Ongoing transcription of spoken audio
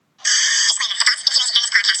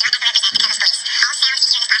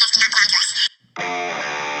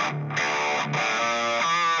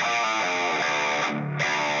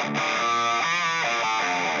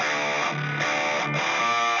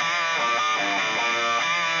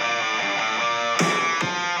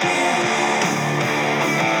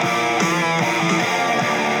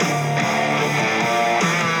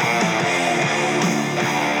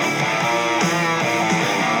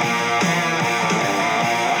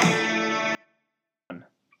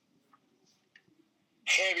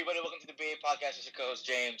guys, it's your co-host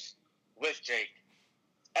James with Jake,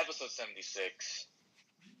 episode 76.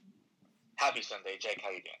 Happy Sunday, Jake. How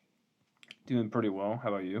you doing? Doing pretty well. How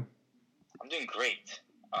about you? I'm doing great.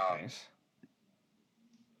 Nice.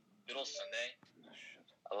 Good old Sunday.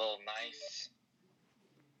 A little nice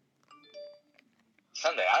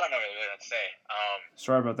Sunday. I don't know really what to say.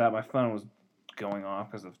 Sorry about that. My phone was going off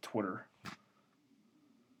because of Twitter.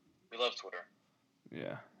 We love Twitter.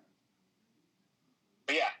 Yeah.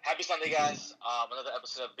 But yeah, happy Sunday, guys. Another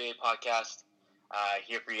episode of BA Podcast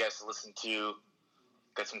here for you guys to listen to.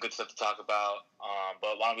 Got some good stuff to talk about.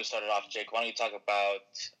 But why don't we start it off, Jake? Why don't you talk about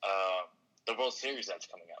the World Series that's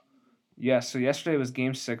coming up? Yeah, so yesterday was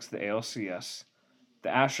Game 6 of the ALCS. The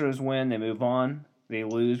Astros win. They move on. They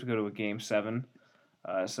lose. We go to a Game 7.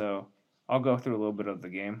 So I'll go through a little bit of the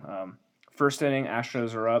game. First inning,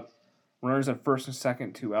 Astros are up. Runners at first and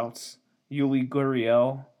second, 2 outs. Yuli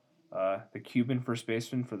Gurriel, the Cuban first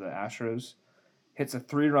baseman for the Astros, hits a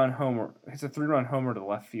 3-run homer. To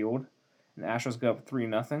left field, and the Astros go up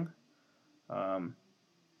 3-0. So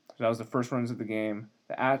that was the first runs of the game.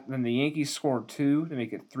 Then the Yankees scored 2 to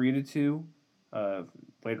make it 3-2.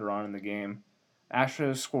 Later on in the game,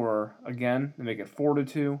 Astros score again to make it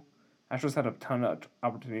 4-2. Astros had a ton of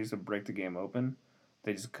opportunities to break the game open.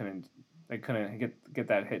 They just couldn't. They couldn't get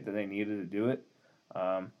that hit that they needed to do it.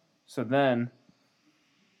 So then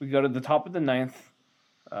we go to the top of the 9th.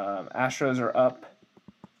 Astros are up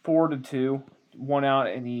 4-2. 1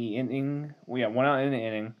 out in the inning. Well, yeah, 1 out in the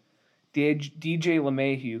inning. DJ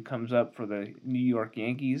LeMahieu comes up for the New York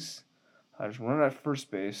Yankees. There's a runner at first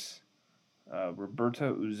base.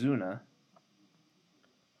 Roberto Uzuna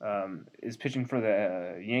is pitching for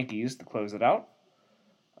the Yankees to close it out.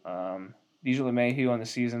 DJ LeMahieu on the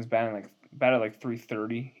season's batted like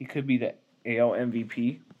 330. He could be the AL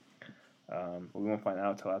MVP. But we won't find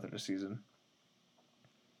out until after the season.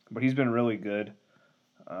 But he's been really good.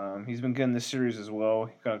 He's been good in this series as well.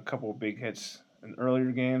 He got a couple of big hits in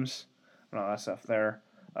earlier games and all that stuff there.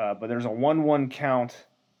 But there's a 1-1 count.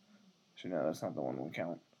 Actually, no, that's not the 1-1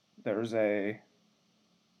 count. There's a...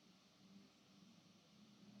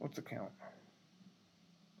 What's the count?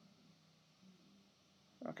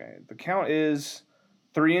 Okay, the count is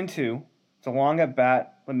 3-2. It's a long at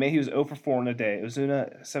bat. LeMahieu was 0 for 4 in the day.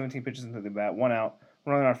 Ozuna 17 pitches into the bat, 1 out,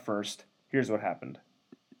 running on first. Here's what happened.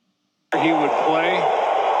 He would play.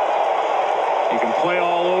 He can play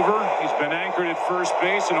all over. He's been anchored at first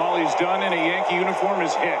base, and all he's done in a Yankee uniform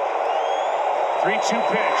is hit. 3-2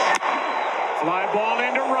 pitch. Fly ball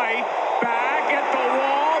into right. Back at the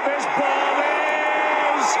wall. This ball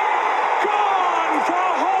is gone for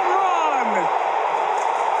a home run.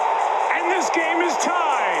 And this game is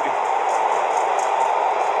tied.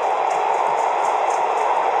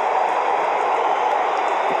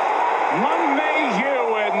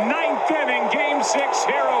 LeMahieu, a 9th inning, Game 6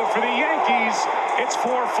 hero for the Yankees. It's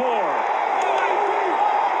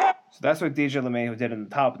 4-4. So that's what DJ LeMahieu did in the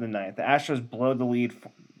top of the 9th. The Astros blow the lead.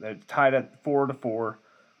 They're tied at 4-4.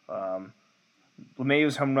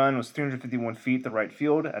 LeMahieu's home run was 351 feet to right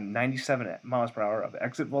field at 97 miles per hour of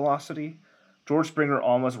exit velocity. George Springer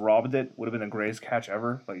almost robbed it. Would have been the greatest catch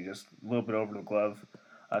ever, but he just a little bit over the glove.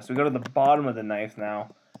 So we go to the bottom of the 9th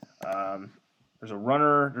now. There's a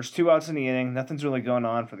runner. There's 2 outs in the inning. Nothing's really going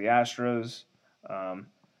on for the Astros.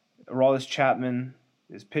 Aroldis Chapman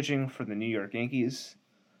is pitching for the New York Yankees.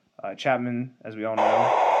 Chapman, as we all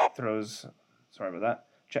know, throws... Sorry about that.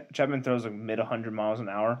 Chapman throws like mid 100 miles an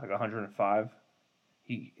hour, like 105.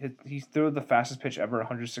 He threw the fastest pitch ever,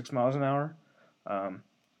 106 miles an hour.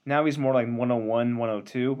 Now he's more like 101,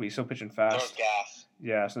 102, but he's still pitching fast. Gas.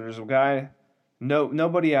 Yeah, so there's a guy,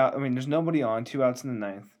 nobody out. I mean, there's nobody on, 2 outs in the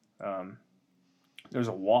 9th. There's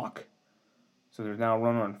a walk. So there's now a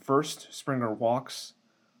runner on first. Springer walks.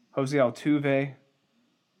 Jose Altuve,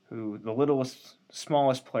 who the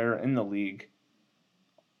smallest player in the league,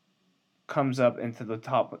 comes up into the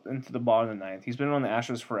bottom of the 9th. He's been on the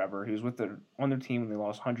Astros forever. He was on their team when they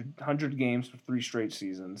lost 100 games for 3 straight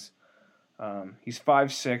seasons. He's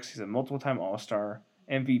 5'6". He's a multiple-time All-Star,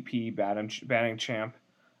 MVP, batting champ.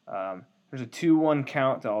 There's a 2-1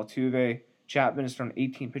 count to Altuve. Chapman has thrown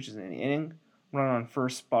 18 pitches in an inning, run on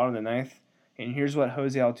first, bottom of the 9th. And here's what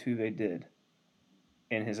Jose Altuve did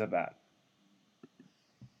in his at-bat.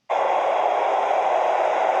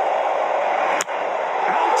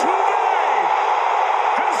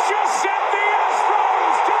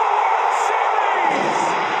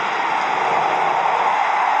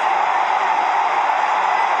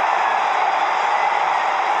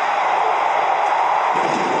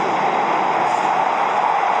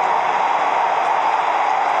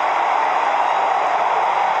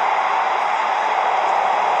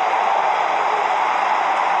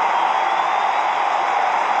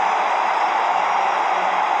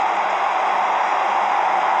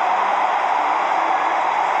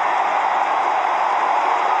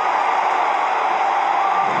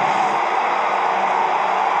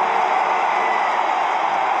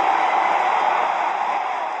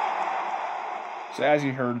 So as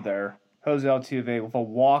you heard there, Jose Altuve with a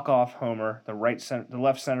walk-off homer, the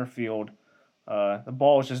left center field. The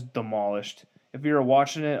ball was just demolished. If you were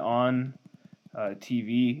watching it on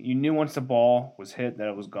TV, you knew once the ball was hit that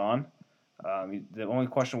it was gone. The only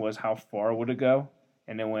question was how far would it go,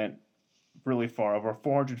 and it went really far, over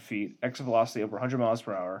 400 feet, exit velocity over 100 miles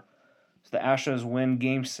per hour. So the Astros win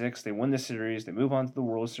Game 6. They win the series. They move on to the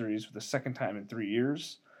World Series for the second time in 3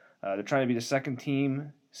 years. They're trying to be the second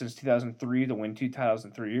team since 2003 to win 2 titles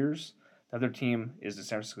in 3 years. The other team is the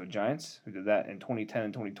San Francisco Giants, who did that in 2010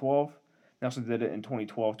 and 2012. They also did it in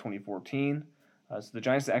 2012, 2014. So the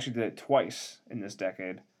Giants actually did it twice in this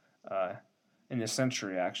decade, in this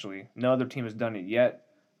century, actually. No other team has done it yet,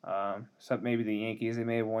 except maybe the Yankees. They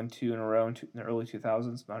may have won 2 in a row in the early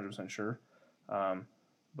 2000s, not 100% sure.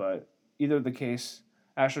 But either the case,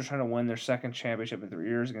 Astros trying to win their second championship in 3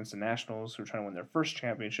 years against the Nationals, who are trying to win their first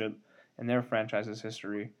championship in their franchise's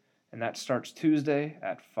history. And that starts Tuesday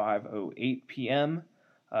at 5:08 p.m.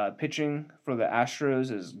 Pitching for the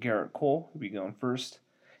Astros is Garrett Cole, who'll be going first.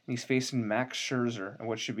 And he's facing Max Scherzer in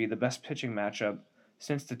what should be the best pitching matchup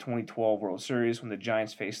since the 2012 World Series when the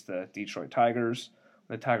Giants faced the Detroit Tigers.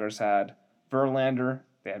 The Tigers had Verlander,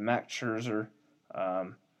 they had Max Scherzer,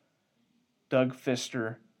 Doug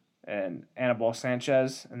Fister, and Anibal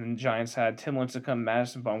Sanchez. And then the Giants had Tim Lincecum,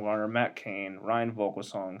 Madison Bumgarner, Matt Cain, Ryan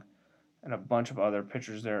Vogelsong, and a bunch of other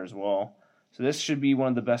pitchers there as well. So this should be one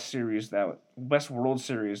of the best World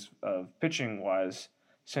Series of pitching wise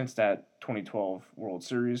since that 2012 World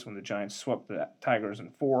Series when the Giants swept the Tigers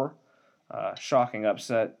in 4. Shocking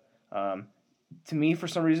upset. To me, for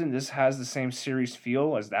some reason, this has the same series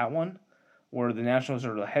feel as that one, where the Nationals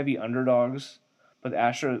are the heavy underdogs, but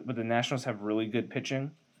the Nationals have really good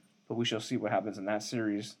pitching. But we shall see what happens in that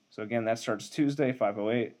series. So again, that starts Tuesday,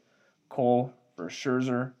 5:08. Cole versus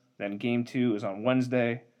Scherzer. Then Game 2 is on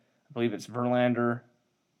Wednesday. I believe it's Verlander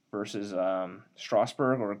versus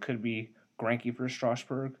Strasburg, or it could be Greinke versus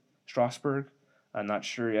Strasburg. I'm not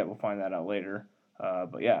sure yet. We'll find that out later.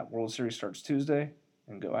 But yeah, World Series starts Tuesday,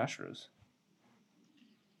 and go Astros.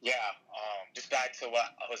 Yeah, just back to what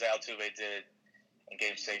Jose Altuve did in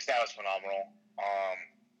Game 6. That was phenomenal.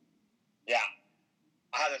 Yeah,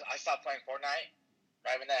 I stopped playing Fortnite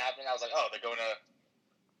right when that happened. I was like, oh, they're going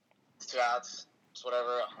to 2 outs, just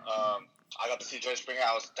whatever. I got to see George Springer.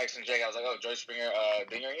 I was texting Jake. I was like, oh, George Springer,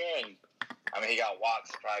 dinger here. And, I mean, he got walked,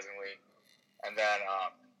 surprisingly. And then,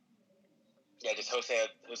 just Jose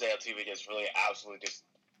Altuve just really absolutely just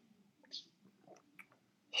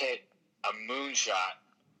hit a moonshot.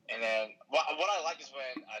 And then what I like is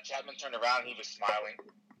when Chapman turned around, he was smiling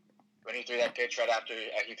when he threw that pitch right after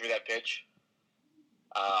he threw that pitch.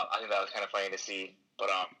 I think that was kind of funny to see. But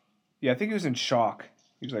yeah, I think he was in shock.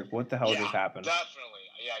 He was like, "What the hell just happened?" Definitely.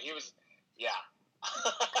 Yeah, he was. Yeah.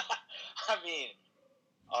 I mean,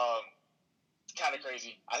 it's kind of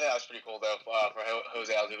crazy. I think that was pretty cool though for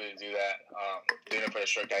Jose Altuve to do that. Doing it for the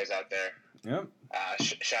short guys out there. Yep.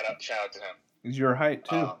 Shout out to him. He's your height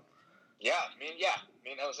too.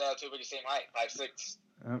 Me and Jose Altuve the same height, 5'6".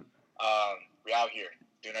 Yep. We out here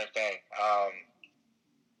doing our thing.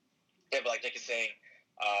 But like Jake is saying,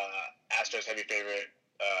 Astros heavy favorite,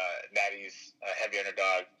 Natty's heavy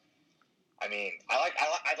underdog. I mean,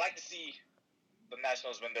 I'd like to see the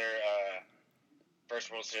Nationals win their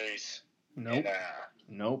first World Series. Nope.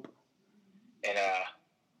 In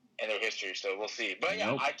their history, so we'll see. But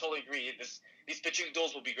yeah, I totally agree. These pitching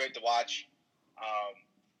duels will be great to watch.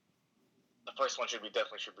 The first one should be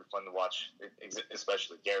fun to watch,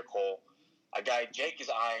 especially Garrett Cole. A guy Jake is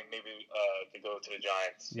eyeing maybe to go to the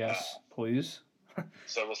Giants. Yes, please.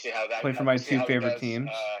 So we'll see how that play for my 2 favorite teams.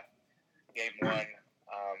 Game 1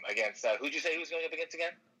 against who'd you say he was going up against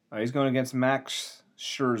again? He's going against Max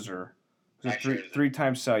Scherzer, who's a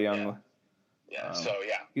three-time Cy Young. Yeah.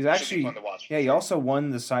 He's actually fun to watch. Yeah, he also won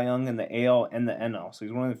the Cy Young in the AL and the NL, so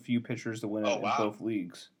he's one of the few pitchers to win it in both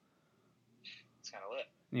leagues. It's kind of lit.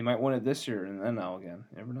 And he might win it this year in the NL again.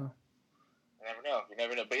 You never know. You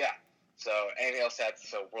never know. But yeah. So anything else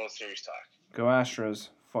that's World Series talk? Go Astros.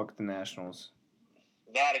 Fuck the Nationals.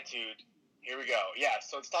 Attitude. Here we go. Yeah,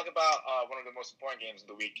 so let's talk about one of the most important games of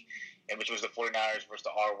the week, which was the 49ers versus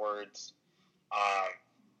the R-Words.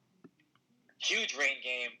 Huge rain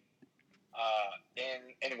game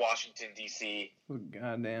in Washington, D.C.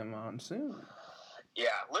 Goddamn monsoon. Yeah,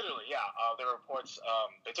 literally, yeah. There were reports.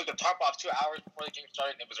 They took the tarp off 2 hours before the game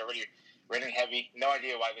started, and it was already raining heavy. No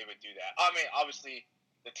idea why they would do that. I mean, obviously,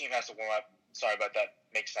 the team has to warm up. Sorry about that.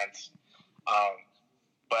 Makes sense.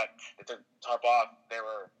 But they took the tarp off. There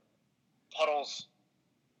were puddles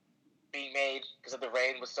being made because of the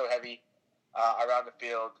rain was so heavy around the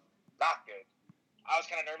field. Not good. I was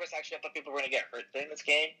kind of nervous. Actually, I thought people were going to get hurt during this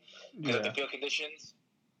game because of the field conditions.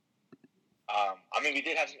 I mean, we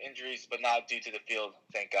did have some injuries, but not due to the field,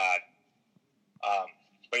 thank God.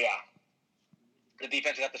 But yeah, the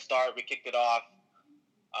defense got the start. We kicked it off.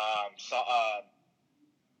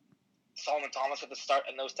 Solomon Thomas at the start,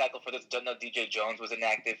 a nose tackle for this. Don't know DJ Jones was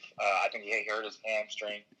inactive. I think he hurt his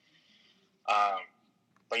hamstring.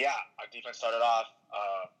 But yeah, our defense started off,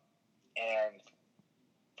 and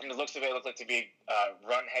from the looks of it, it looked like to be a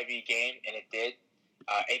run-heavy game, and it did.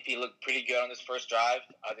 AP looked pretty good on this first drive.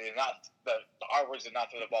 The R-words did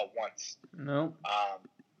not throw the ball once. Nope.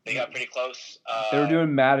 They got pretty close. They were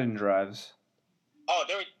doing Madden drives. Oh,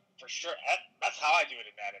 they were for sure. That's how I do it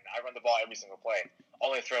in Madden. I run the ball every single play.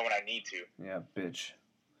 Only throw when I need to. Yeah, bitch.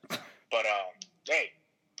 But hey,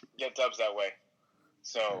 get dubs that way.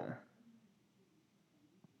 So,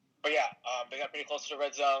 but yeah, they got pretty close to the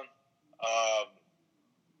red zone. I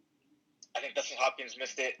think Dustin Hopkins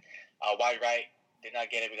missed it. Wide right, did not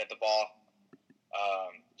get it. We got the ball.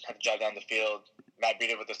 Had to jog down the field. Matt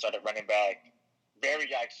Breida with the start at running back. Very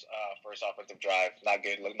yikes first offensive drive. Not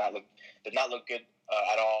good. Did not look good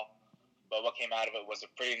at all. But what came out of it was a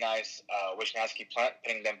pretty nice Wisniewski punt,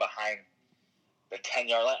 putting them behind the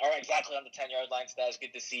 10-yard line. Or exactly on the 10-yard line. So that was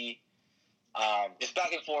good to see. Just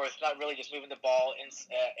back and forth. Not really just moving the ball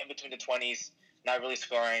in between the 20s. Not really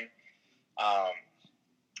scoring.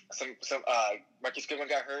 Marquise Goodwin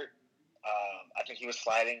got hurt. I think he was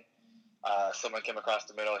sliding. Someone came across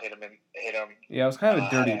the middle, hit him. Yeah, it was kind of a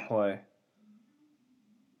dirty play.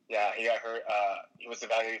 Yeah, he got hurt. He was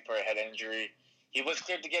evaluated for a head injury. He was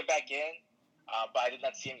cleared to get back in, but I did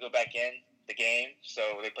not see him go back in the game,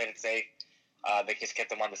 so they played it safe. They just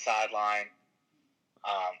kept him on the sideline.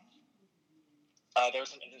 There were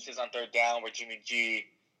some instances on third down where Jimmy G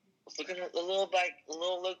was looking a little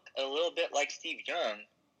bit like Steve Young,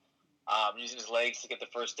 using his legs to get the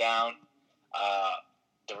first down.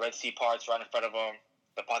 The Red Sea parts right in front of him.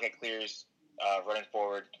 The pocket clears, running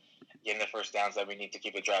forward, getting the first downs that we need to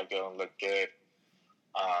keep the drive going, look good.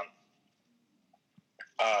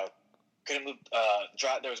 Couldn't move.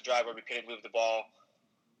 There was a drive where we couldn't move the ball,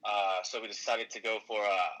 so we decided to go for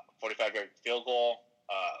a 45-yard field goal.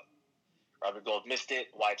 Robert Gold missed it,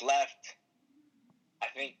 wide left. I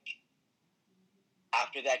think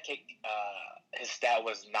after that kick, his stat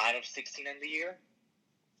was 9 of 16 in the year.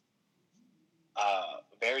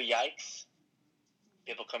 Very yikes.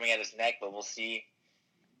 People coming at his neck, but we'll see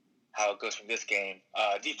how it goes from this game.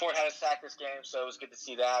 D Ford had a sack this game, so it was good to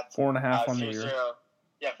see that. 4.5 on the year. 0-0.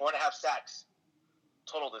 Yeah, 4.5 sacks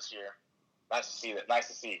total this year. Nice to see that. Nice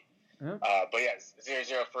to see. Yep. But yeah,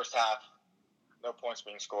 0-0 first half. No points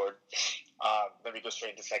being scored. Then we go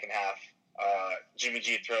straight into second half. Jimmy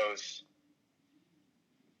G throws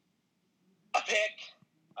a pick.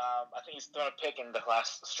 I think he's thrown a pick in the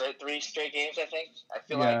last three straight games, I think. I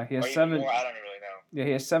feel like. He has 7. More, I don't really know. Yeah,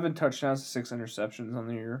 he has 7 touchdowns, 6 interceptions on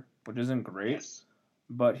the year, which isn't great. Yes.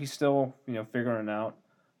 But he's still, figuring it out.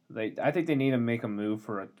 I think they need to make a move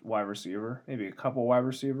for a wide receiver, maybe a couple wide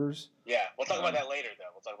receivers. Yeah, we'll talk about that later, though.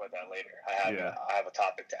 I have a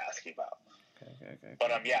topic to ask you about. Okay.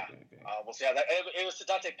 But we'll see how that. It was to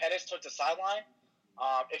Dante Pettis towards the sideline.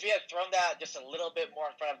 If he had thrown that just a little bit more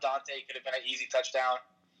in front of Dante, it could have been an easy touchdown.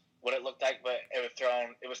 What it looked like, but it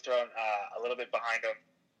was thrown a little bit behind him.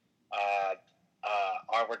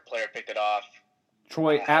 Our word player picked it off.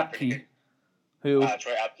 Troy Apke, who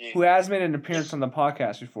has made an appearance on the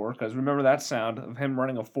podcast before, because remember that sound of him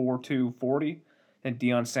running a 4.240, and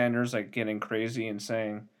Deion Sanders getting crazy and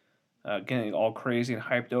saying, getting all crazy and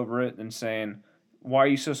hyped over it and saying, "Why are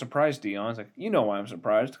you so surprised, Deion?" It's like, you know why I'm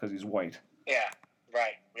surprised, because he's white. Yeah,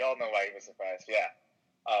 right. We all know why he was surprised. Yeah.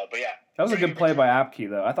 But yeah. That was a good play by Apke,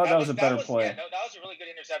 though. I thought that was a better play. Yeah, that was a really good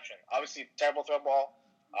interception. Obviously, terrible throw ball.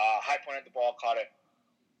 High pointed the ball, caught it.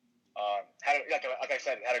 Like I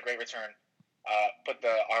said, had a great return. Put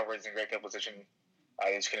the R-words in great field position.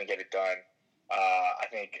 They just couldn't get it done. I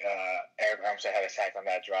think Eric Armstead had a sack on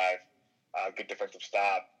that drive. Good defensive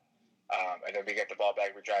stop. And then we get the ball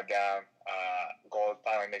back. We drive down. Gold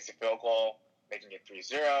finally makes a field goal, making it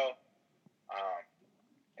 3-0.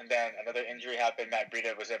 And then another injury happened. Matt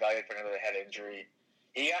Breida was evaluated for another head injury.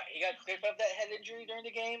 He got cleared of that head injury during the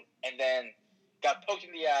game, and then got poked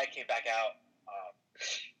in the eye, came back out.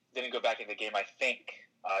 Didn't go back in the game. I think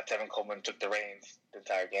Tevin Coleman took the reins the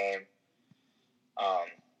entire game.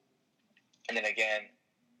 And then again,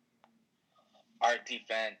 our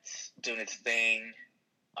defense doing its thing.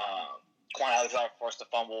 Quan Alexander forced a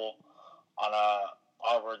fumble on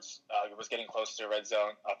Harvard's. It was getting close to the red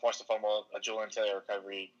zone. Forced a fumble, a Julian Taylor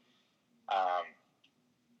recovery.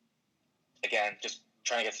 Again, just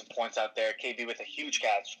trying to get some points out there. KB with a huge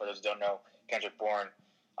catch, for those who don't know. Kendrick Bourne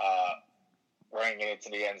running it into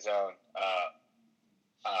the end zone.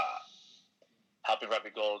 Helping Robbie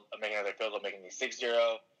Gould make another field goal, making it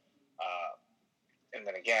 6-0. And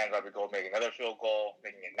then again, Robbie Gould making another field goal,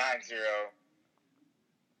 making it 9-0.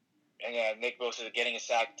 And yeah, Nick Bosa getting a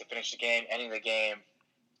sack to finish the game, ending the game.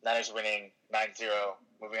 Niners winning 9-0,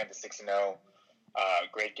 moving on to 6-0.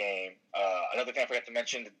 Great game. Another thing I forgot to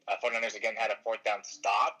mention, 49ers again had a fourth down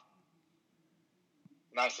stop.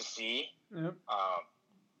 Nice to see. Yep.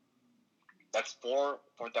 That's 4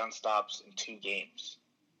 fourth down stops in 2 games.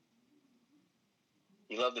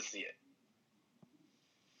 You love to see it.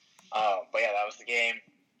 But yeah, that was the game.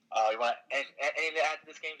 You want anything to add to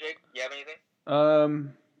this game, Jake? You have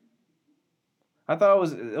anything? I thought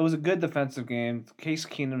it was a good defensive game. Case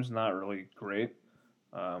Keenum's not really great.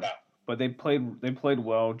 No. But they played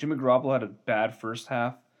well. Jimmy Garoppolo had a bad first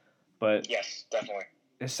half, but yes, definitely.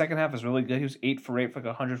 His second half was really good. He was 8 for 8 for like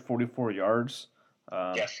 144 yards.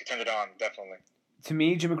 Yes, he turned it on, definitely. To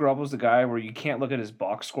me, Jimmy Garoppolo's the guy where you can't look at his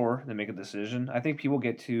box score and make a decision. I think people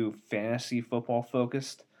get too fantasy football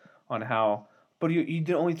focused on how, but you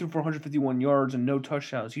only threw for 151 yards and no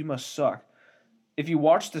touchdowns. You must suck. If you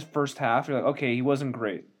watch the first half, you're like, okay, he wasn't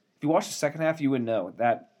great. If you watch the second half, you would know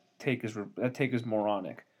that take is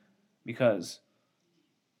moronic, because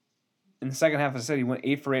in the second half, as I said, he went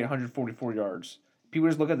 8 for 8, 144 yards. People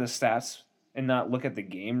just look at the stats and not look at the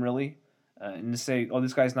game really. And to say, oh,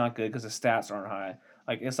 this guy's not good because the stats aren't high.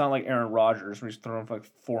 Like, it's not like Aaron Rodgers where he's throwing for like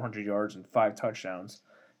 400 yards and 5 touchdowns.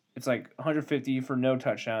 It's like 150 for no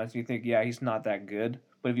touchdowns. And you think, yeah, he's not that good.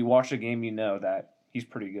 But if you watch the game, you know that he's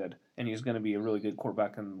pretty good. And he's going to be a really good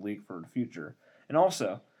quarterback in the league for the future. And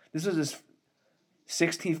also, this is his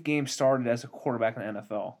 16th game started as a quarterback in the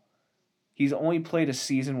NFL. He's only played a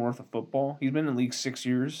season worth of football. He's been in the league 6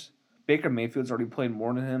 years. Baker Mayfield's already played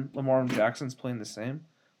more than him. Lamar Jackson's playing the same.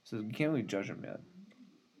 So you can't really judge him yet.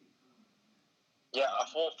 Yeah, a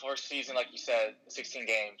full first season, like you said, 16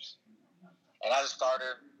 games. And as a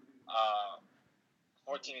starter,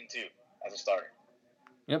 14-2 as a starter.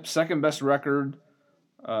 Yep, second best record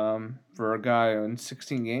for a guy in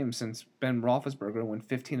 16 games since Ben Roethlisberger went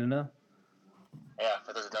 15-0. Yeah,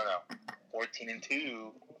 for those who don't know,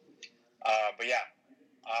 14-2. But yeah,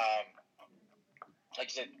 like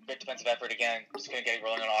you said, great defensive effort again. Just going to get it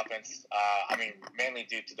rolling on offense. Mainly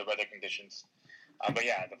due to the weather conditions. But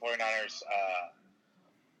yeah, the 49ers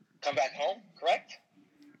come back home, correct?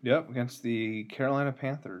 Yep, against the Carolina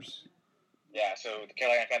Panthers. Yeah, so the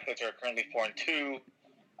Carolina Panthers are currently 4-2.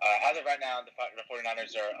 As of right now, the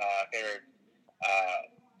 49ers are favored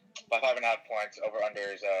by 5.5 points. Over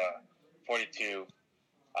under is 42.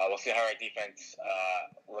 We'll see how our defense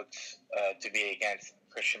looks to be against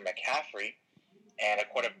Christian McCaffrey and a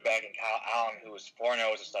quarterback in Kyle Allen, who was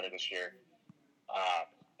 4-0 as a starter this year.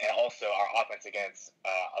 And also our offense against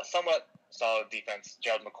a somewhat solid defense,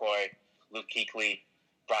 Gerald McCoy, Luke Kuechly,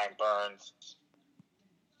 Brian Burns.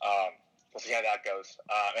 We'll see how that goes.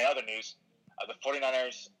 In other news, the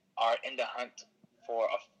 49ers are in the hunt for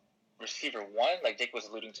a receiver one, like Jake was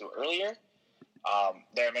alluding to earlier.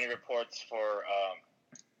 There are many reports for...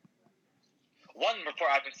 one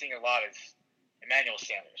report I've been seeing a lot is Emmanuel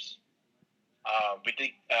Sanders.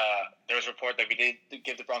 There was a report that we did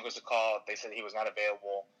give the Broncos a call. They said he was not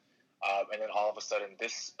available. And then all of a sudden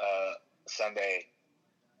this Sunday,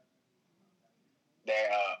 they're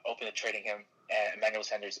open to trading him. And Emmanuel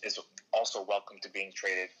Sanders is also welcome to being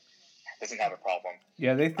traded. Doesn't have a problem.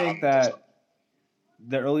 Yeah, they think that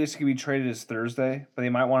the earliest he can be traded is Thursday, but they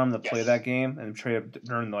might want him to play that game and trade him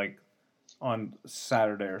during on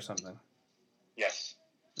Saturday or something. Yes.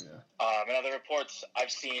 Yeah. In other reports,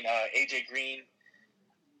 I've seen AJ Green.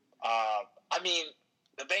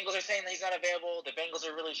 The Bengals are saying that he's not available. The Bengals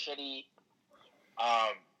are really shitty.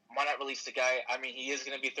 Why not release the guy? He is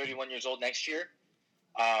going to be 31 years old next year.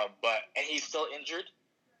 And he's still injured.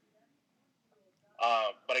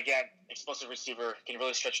 But again, explosive receiver, can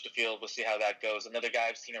really stretch the field. We'll see how that goes. Another guy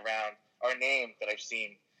I've seen around, or a name that I've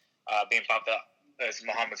seen being popped up, is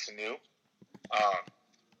Mohamed Sanu.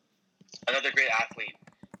 Another great athlete,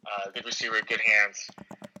 good receiver, good hands.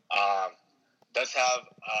 Does have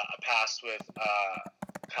a past with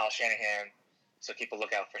Kyle Shanahan, so keep a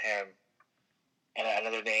lookout for him. And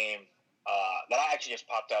another name that I actually just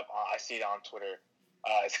popped up, I see it on Twitter,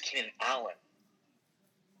 is Keenan Allen.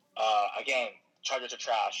 Again, Chargers are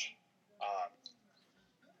trash.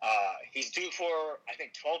 He's due for, I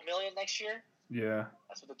think, $12 million next year. Yeah,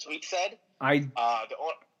 that's what the tweet said.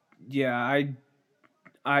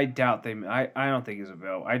 I doubt they. I don't think he's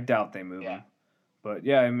available. I doubt they move him. But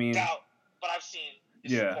yeah, Doubt, but I've seen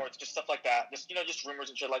Just Yeah. reports, just stuff like that. Just rumors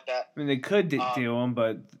and shit like that. I mean, they could deal him,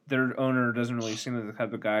 but their owner doesn't really seem like the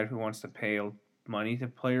type of guy who wants to pay money to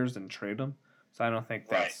players and trade them. So I don't think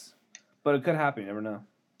that's. Right. But it could happen. You never know.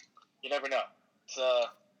 You never know. It's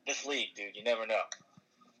this league, dude. You never know.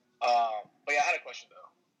 But yeah, I had a question though.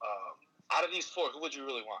 Out of these four, who would you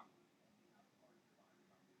really want?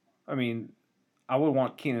 I mean, I would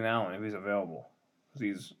want Keenan Allen if he's available.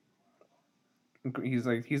 He's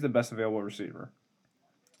the best available receiver.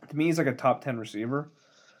 To me, he's like a top 10 receiver.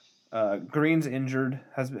 Green's injured,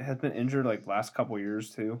 has been injured like last couple years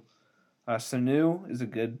too. Sanu is a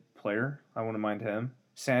good player. I wouldn't mind him.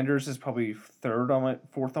 Sanders is probably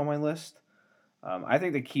fourth on my list. I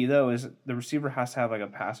think the key though is the receiver has to have like a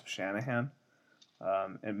pass of Shanahan,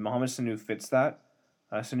 and Mohamed Sanu fits that.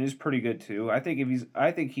 Sanu's pretty good too. I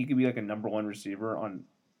think he could be like a number one receiver on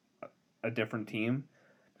a different team,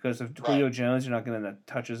 because if Julio Jones, you're not getting the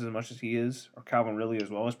touches as much as he is, or Calvin Ridley as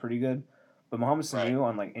well is pretty good. But Mohamed Sanu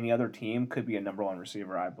on like any other team could be a number one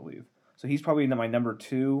receiver, I believe. So he's probably my number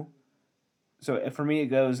two. So for me, it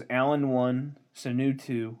goes Allen 1, Sanu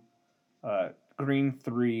 2, Green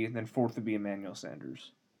 3, then fourth would be Emmanuel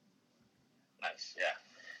Sanders. Nice, yeah.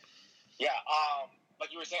 Yeah,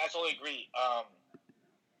 like you were saying, I totally agree.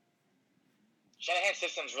 Shanahan's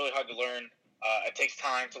system is really hard to learn. It takes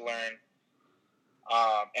time to learn.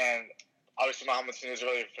 And obviously Mohamed Sanu is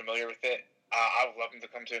really familiar with it. I would love him to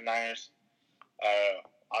come to the Niners.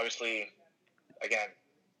 Obviously, again,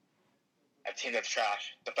 a team that's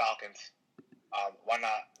trash, the Falcons. Why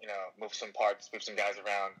not, move some parts, move some guys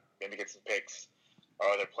around, maybe get some picks or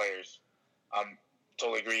other players.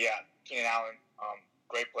 Totally agree. Yeah, Keenan Allen,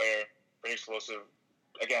 great player, pretty explosive.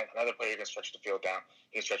 Again, another player who can stretch the field down.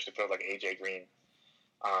 He can stretch the field like AJ Green.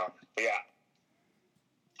 But yeah,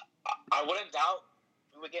 I wouldn't doubt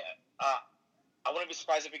we would get. I wouldn't be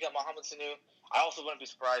surprised if we got Mohamed Sanu. I also wouldn't be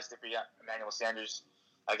surprised if we got Emmanuel Sanders.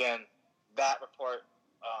 Again, that report,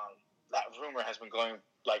 that rumor has been going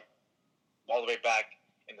like all the way back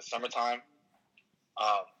in the summertime.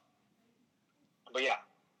 But yeah,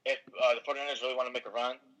 if the 49ers really want to make a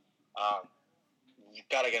run, you've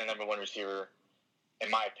got to get a number one receiver, in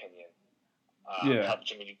my opinion. Help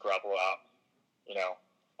Jimmy Garoppolo out.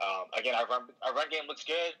 Again, our run game looks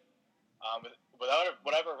good. Without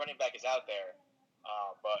whatever running back is out there.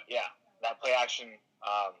 But yeah, that play action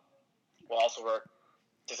will also work.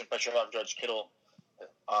 Take some pressure off George Kittle.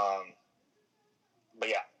 But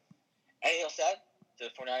yeah. Anything else to add to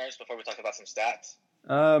the 49ers before we talk about some stats?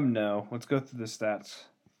 No. Let's go through the stats.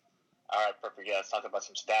 All right, perfect. Yeah, let's talk about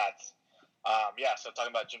some stats. So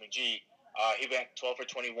talking about Jimmy G, he went 12 for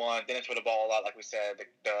 21. Didn't throw the ball a lot, like we said.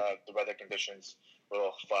 The weather conditions were a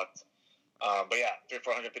little fucked. But yeah,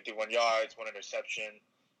 451 yards, 1 interception.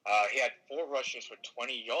 He had 4 rushes for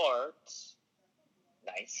 20 yards.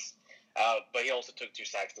 Nice. But he also took 2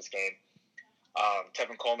 sacks this game.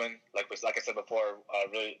 Tevin Coleman, like I said before,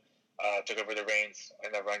 really took over the reins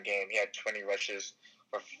in the run game. He had 20 rushes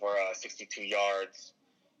for 62 yards.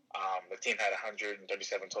 The team had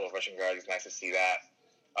 137 total rushing yards. It's nice to see that.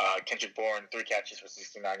 Kendrick Bourne, 3 catches for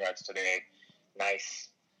 69 yards today. Nice.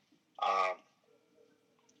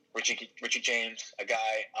 Richie James, a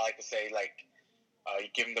guy I like to say, you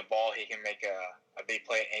give him the ball, he can make a big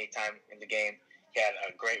play at any time in the game. He had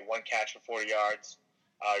a great 1 catch for 40 yards.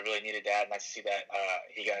 Really needed that. Nice to see that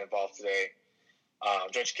he got involved today.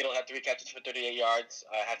 George Kittle had 3 catches for 38 yards.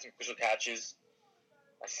 Had some crucial catches.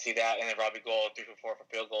 Nice to see that. And then Robbie Gould, 3 for 4 for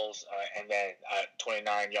field goals. And then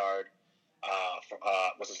 29-yard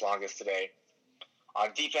was his longest today.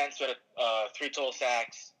 On defense, we had 3 total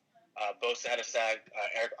sacks. Bosa had a sack.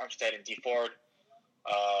 Eric Armstead and D Ford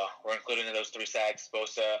were included in those 3 sacks.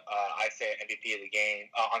 Bosa, I say MVP of the game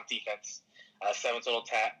on defense. 7 total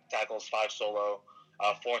tackles, 5 solo,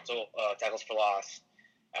 4 total tackles for loss,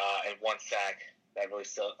 and 1 sack. That really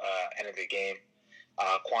still ended the game.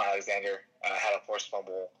 Quan Alexander had a forced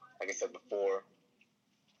fumble, like I said before.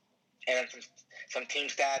 And then some team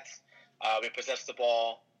stats. We possessed the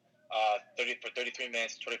ball 33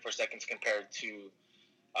 minutes, 24 seconds compared to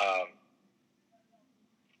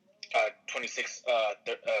 36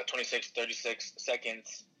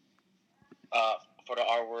 seconds for the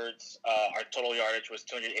R words. Our total yardage was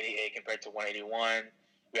 288 compared to 181.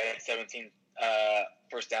 We had 17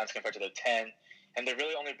 first downs compared to the 10. And the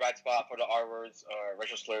really only bright spot for the R words, or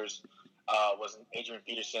racial slurs, was Adrian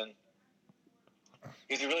Peterson.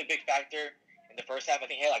 He was a really big factor in the first half. I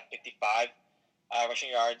think he had 55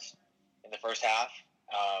 rushing yards in the first half.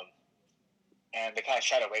 And they kind of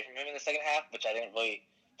shied away from him in the second half, which I didn't really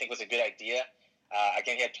think was a good idea.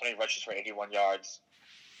 Again, he had 20 rushes for 81 yards.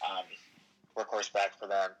 Workhorse back for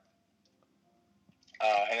them.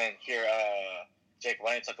 And then here, Jake,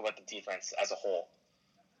 why don't you talk about the defense as a whole?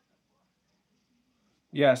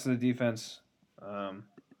 Yeah, so the defense. So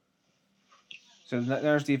the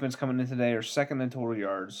Niners defense coming in today are second in total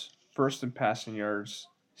yards, first in passing yards,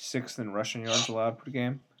 sixth in rushing yards allowed per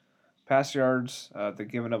game. Pass yards, they're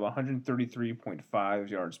giving up 133.5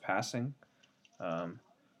 yards passing,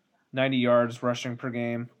 90 yards rushing per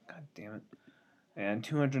game. God damn it. And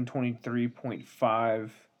 223.5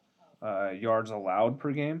 yards allowed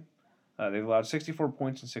per game. They've allowed 64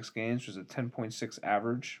 points in 6 games, which is a 10.6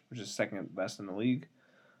 average, which is second best in the league.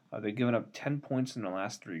 They've given up 10 points in the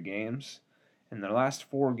last 3 games. In their last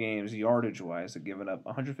 4 games, yardage-wise, they've given up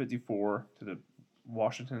 154 to the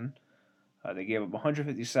Washington. They gave up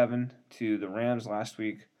 157 to the Rams last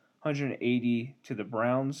week, 180 to the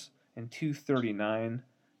Browns, and 239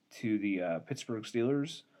 to the Pittsburgh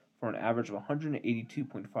Steelers for an average of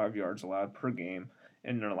 182.5 yards allowed per game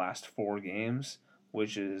in their last 4 games,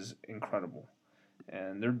 which is incredible.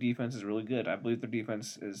 And their defense is really good. I believe their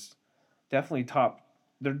defense is definitely top.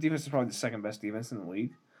 Their defense is probably the second best defense in the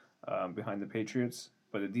league, behind the Patriots.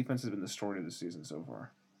 But the defense has been the story of the season so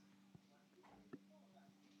far.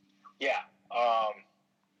 Yeah.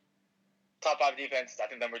 Top 5 defense. I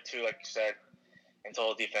think number 2, like you said, in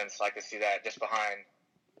total defense. I like to see that just behind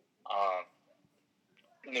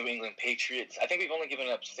New England Patriots. I think we've only given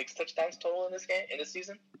up 6 touchdowns total in this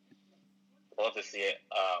season. I'd love to see it.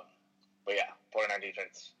 But yeah, 49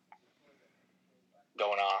 defense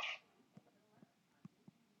going off.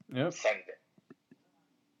 Yep. Send it.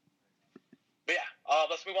 But yeah,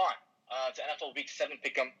 let's move on to NFL Week 7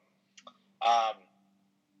 pick'em.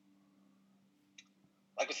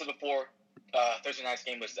 Like I said before, Thursday night's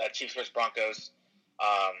game was Chiefs versus Broncos.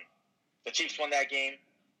 The Chiefs won that game.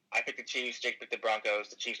 I picked the Chiefs. Jake picked the Broncos.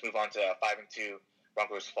 The Chiefs move on to 5-2.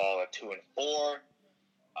 Broncos fall at 2-4.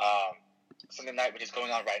 Sunday night, which is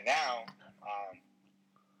going on right now,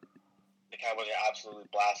 the Cowboys are absolutely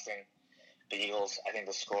blasting the Eagles. I think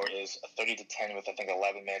the score is 30-10 with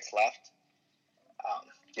 11 minutes left.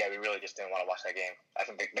 Yeah, we really just didn't want to watch that game. I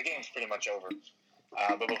think the game's pretty much over.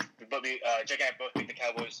 But we, Jake and I both picked the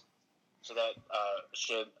Cowboys, so that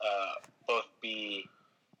should both be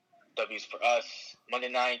W's for us. Monday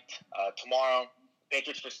night, tomorrow,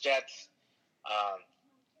 Patriots versus Jets.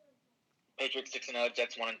 Patriots 6-0,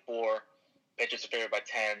 Jets 1-4. Patriots are favored by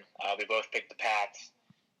 10. We both picked the Pats.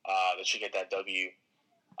 They should get that W.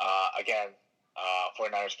 Again,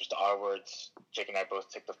 49ers versus the R-words. Jake and I both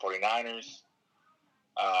took the 49ers.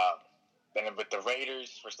 Then with the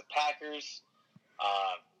Raiders versus the Packers.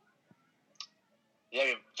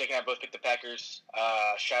 Yeah, Jake and I both picked the Packers.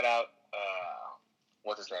 Shout out,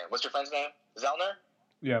 what's his name? What's your friend's name? Zellner?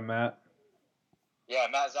 Yeah, Matt. Yeah,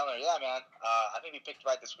 Matt Zellner. Yeah, man. I think we picked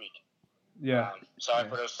right this week. Yeah. Sorry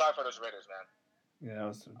for those Raiders, man. Yeah, that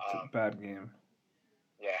was a bad game.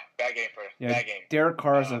 Yeah, bad game. Bad game. Derek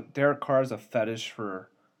Carr is a fetish for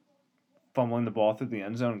fumbling the ball through the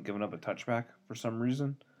end zone and giving up a touchback for some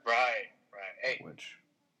reason. Right. Hey.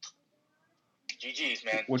 GG's,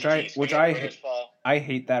 man. I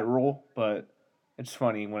hate that rule, but it's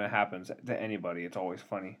funny when it happens to anybody. It's always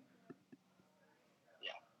funny.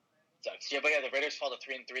 Yeah. Sucks. Yeah, but the Raiders fall to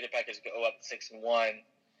 3-3. The Packers go up 6-1.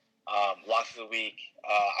 Locks of the week.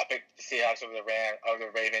 I picked the Seahawks over the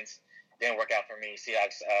Ravens. Didn't work out for me.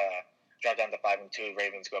 Seahawks dropped down to 5-2.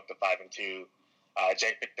 Ravens go up to 5-2.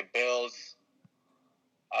 Jake picked the Bills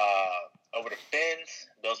over the Finns.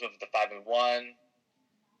 Bills move to 5-1.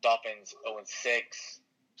 Dolphins 0-6.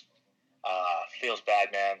 Feels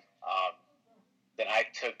bad, man. Then I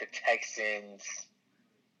took the Texans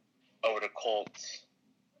over the Colts.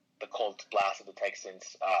 The Colts blasted the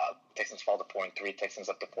Texans. Texans fall to 4-3. Texans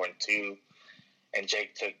up to 4-2. And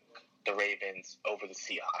Jake took the Ravens over the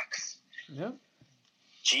Seahawks. Yep.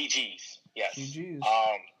 GG's. Yes. GG's.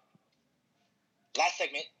 Last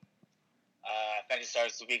segment. Fantasy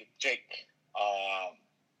Stars of the Week. Jake.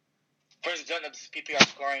 First done, this is PPR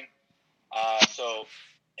scoring. So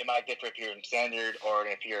it might differ if you're in standard or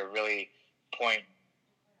if you're really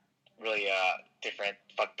different,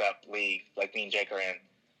 fucked up league like me and Jake are in.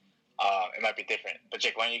 It might be different. But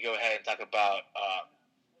Jake, why don't you go ahead and talk about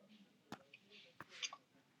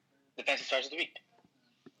the Fantasy Stars of the Week?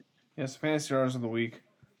 Yes, Fantasy Stars of the Week.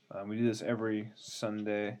 We do this every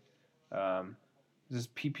Sunday. This is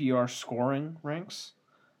PPR scoring ranks.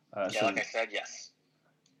 Like I said, yes.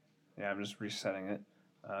 Yeah, I'm just resetting it.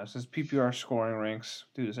 It says PPR scoring ranks.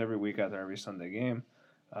 Do this every week after every Sunday game.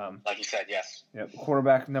 Like you said, yes. Yep.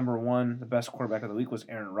 Quarterback number 1, the best quarterback of the week was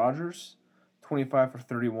Aaron Rodgers. 25 for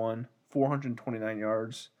 31, 429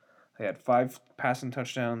 yards. He had 5 passing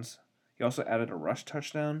touchdowns. He also added a rush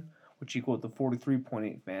touchdown, which equaled to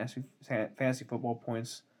 43.8 fantasy football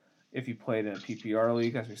points if you played in a PPR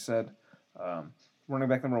league, as we said. Running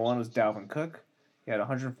back number 1 was Dalvin Cook. He had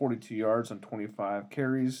 142 yards on 25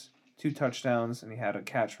 carries, 2 touchdowns, and he had a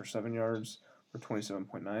catch for 7 yards for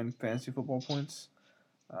 27.9 fantasy football points.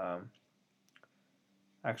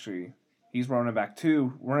 Actually, he's running back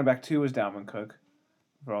 2. Running back 2 is Dalvin Cook,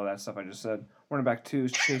 for all that stuff I just said. Running back 2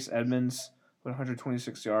 is Chase Edmonds with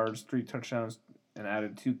 126 yards, 3 touchdowns, and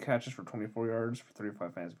added 2 catches for 24 yards for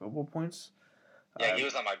 35 fantasy football points. Yeah, he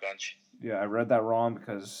was on my bench. Yeah, I read that wrong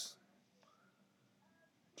because...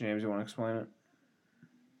 James, you want to explain it?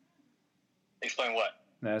 Explain what?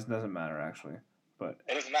 No, it doesn't matter, actually. But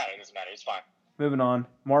It doesn't matter. It's fine. Moving on.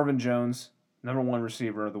 Marvin Jones, number 1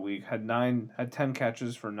 receiver of the week, had 10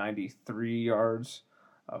 catches for 93 yards,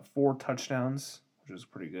 4 touchdowns, which is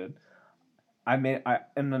pretty good. I had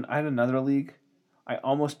another league. I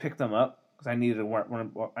almost picked them up because I needed a wide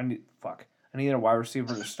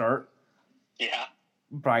receiver to start. Yeah.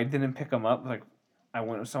 But I didn't pick them up. Like, I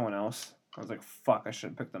went with someone else. I was like, fuck, I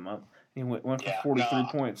should have picked them up. He went for 43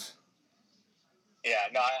 points. Yeah,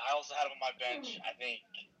 no, I also had him on my bench, I think,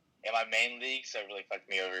 in my main league, so it really fucked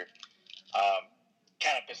me over.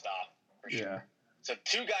 Kind of pissed off, for sure. Yeah. So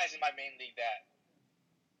 2 guys in my main league that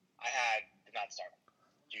I had did not start.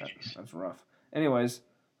 GG's. That's rough. Anyways,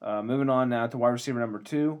 moving on now to wide receiver number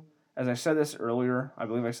 2. As I said this earlier, I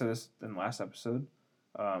believe I said this in the last episode.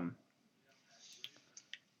 It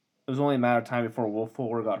was only a matter of time before Will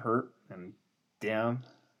Fuller got hurt, and damn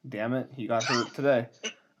it, he got hurt today.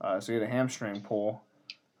 So he had a hamstring pull.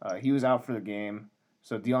 He was out for the game.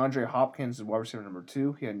 So DeAndre Hopkins is wide receiver number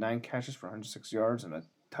 2. He had 9 catches for 106 yards and a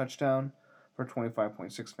touchdown for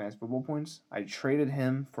 25.6 fantasy football points. I traded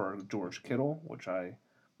him for George Kittle, which I'm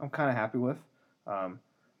kind of happy with. He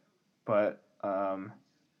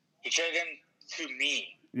traded him to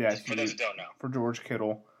me. Yeah, for those who don't know. For George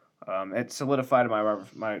Kittle. It solidified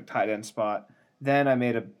my tight end spot. Then I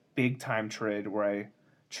made a big time trade where I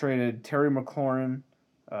traded Terry McLaurin,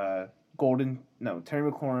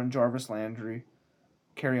 Jarvis Landry,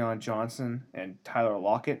 Kerryon Johnson, and Tyler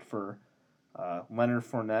Lockett for Leonard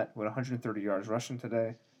Fournette with 130 yards rushing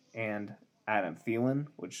today, and Adam Thielen,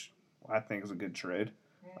 which I think is a good trade.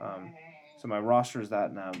 So my roster is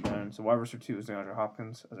that now. So wide receiver 2 is DeAndre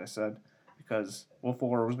Hopkins, as I said, because Will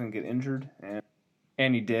Fuller was going to get injured,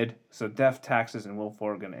 and he did. So death, taxes, and Will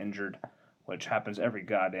Fuller getting injured, which happens every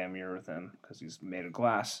goddamn year with him because he's made of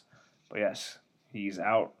glass. But yes, he's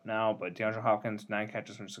out now. But DeAndre Hopkins, 9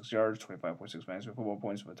 catches for 6 yards, 25.6 fantasy football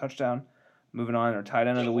points with a touchdown. Moving on, our tight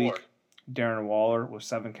end of the week, Darren Waller with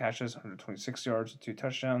 7 catches, 126 yards, and 2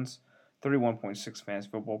 touchdowns, 31.6 fantasy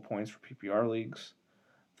football points for PPR leagues.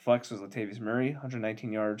 Flex was Latavius Murray,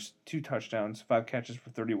 119 yards, 2 touchdowns, 5 catches for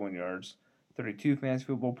 31 yards, 32 fantasy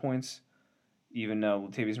football points. Even though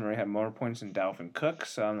Latavius Murray had more points than Dalvin Cook,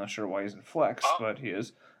 so I'm not sure why he's in flex, but he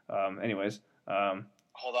is. Anyways. Hold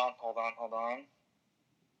on.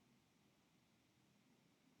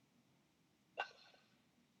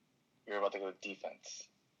 You're about to go to defense.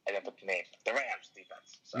 I didn't put the name. The Rams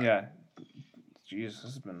defense. Sorry. Yeah. Jesus,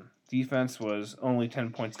 this has been... Defense was only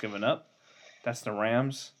 10 points given up. That's the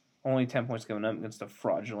Rams. Only 10 points given up against the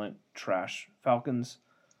fraudulent trash Falcons.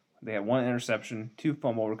 They had 1 interception, 2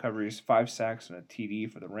 fumble recoveries, 5 sacks, and a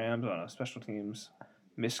TD for the Rams on a special teams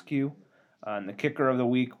miscue. And the kicker of the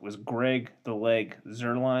week was Greg the Leg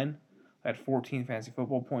Zerline. Had 14 fantasy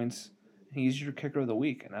football points. He's your kicker of the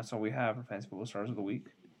week, and that's all we have for fantasy football stars of the week.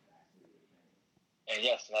 And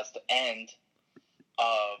yes, and that's the end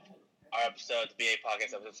of our episode, the BA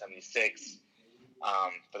Podcast, episode 76.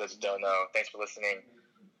 For those who don't know, thanks for listening.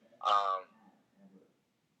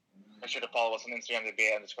 Make sure to follow us on Instagram, the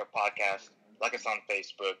BA_podcast. Like us on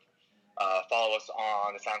Facebook. Follow us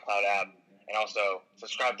on the SoundCloud app. And also,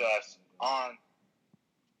 subscribe to us on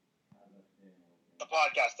the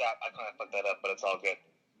podcast app. I kind of fucked that up, but it's all good.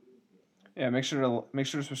 Yeah, make sure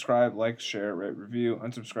to subscribe, like, share, rate, review,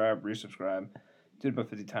 unsubscribe, resubscribe. Did it about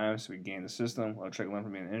 50 times so we gain the system. We'll try to learn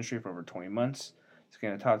from being in the industry for over 20 months. It's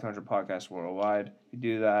getting a top 200 podcast worldwide. If you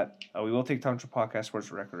do that, we will take top 200 podcast sports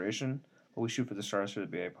for recreation, but we shoot for the stars for the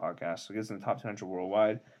BA podcast. So get us in the top 200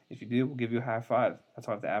 worldwide. If you do, we'll give you a high five. That's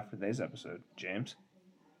all I have to add for today's episode. James?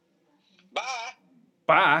 Bye!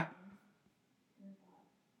 Bye!